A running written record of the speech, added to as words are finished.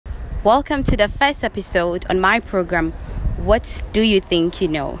Welcome to the first episode on my program. What do you think you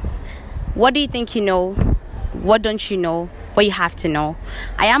know? What do you think you know? What don't you know? What you have to know.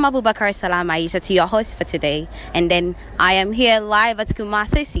 I am Abubakar Salam Aisha, to your host for today, and then I am here live at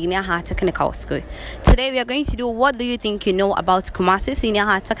Kumasi Senior High Technical School. Today we are going to do what do you think you know about Kumasi Senior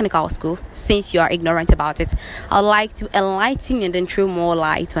High Technical School, since you are ignorant about it. I'd like to enlighten you and then throw more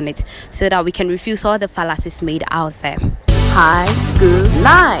light on it so that we can refuse all the fallacies made out there. High School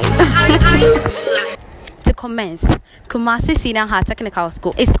Live. To commence, Kumasi Senior High Technical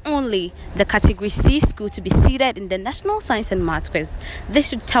School is only the Category C school to be seated in the National Science and Math Quiz. This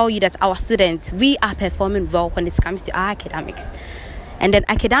should tell you that our students, we are performing well when it comes to our academics. And then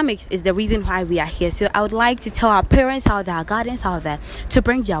academics is the reason why we are here. So I would like to tell our parents out there, our guardians out there, to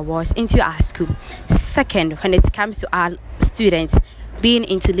bring their words into our school. Second, when it comes to our students being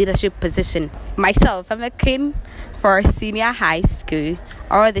into leadership position, myself, I'm a queen for senior high school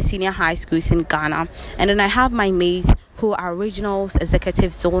or the senior high schools in Ghana, and then I have my mates who are regionals,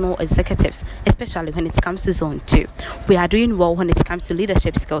 executives, zonal executives, especially when it comes to zone 2. We are doing well when it comes to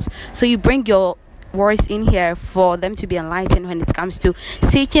leadership skills. So you bring your words in here for them to be enlightened when it comes to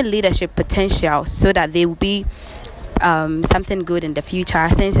seeking leadership potential, so that they will be something good in the future,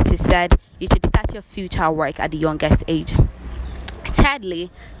 since it is said you should start your future work at the youngest age. Thirdly,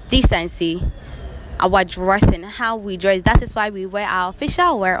 decency. Our dressing, how we dress, that is why we wear our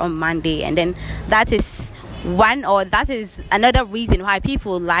official wear on Monday, and then that is another reason why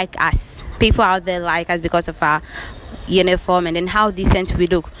people like us. People out there like us because of our uniform and then how decent we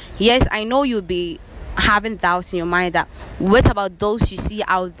look. Yes, I know you'll be having doubts in your mind that what about those you see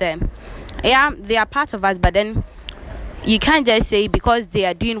out there? Yeah, they are part of us, but then you can't just say because they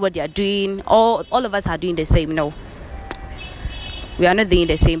are doing what they are doing, all of us are doing the same. No, we are not doing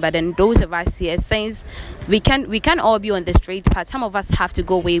the same. But then those of us here, since we can all be on the straight path, some of us have to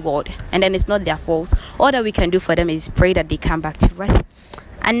go wayward, and then it's not their fault. All that we can do for them is pray that they come back to us.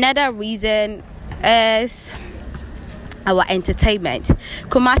 Another reason is our entertainment.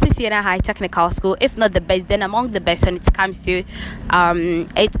 Kumasi Senior High Technical School, if not the best, then among the best when it comes to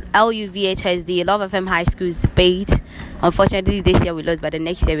LUVHSD, Love FM High School's debate. Unfortunately, this year we lost, but the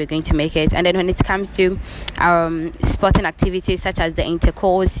next year we're going to make it. And then when it comes to sporting activities such as the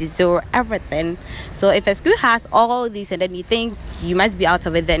intercourse, so everything. So if a school has all these and then you think you must be out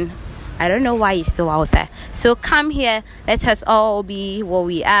of it, then I don't know why you're still out there. So come here, let us all be what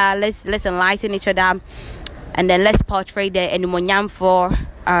we are. Let's enlighten each other, and then let's portray the for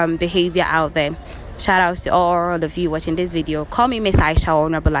behavior out there. Shout outs to all of you watching this video. Call me Miss Aisha or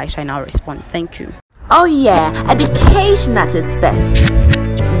Honorable Aisha, and I'll respond. Thank you. Oh yeah, education at its best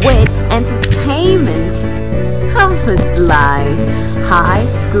with entertainment. Campus Live, High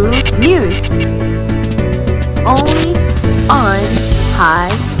School News, only on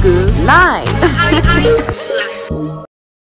High School Live.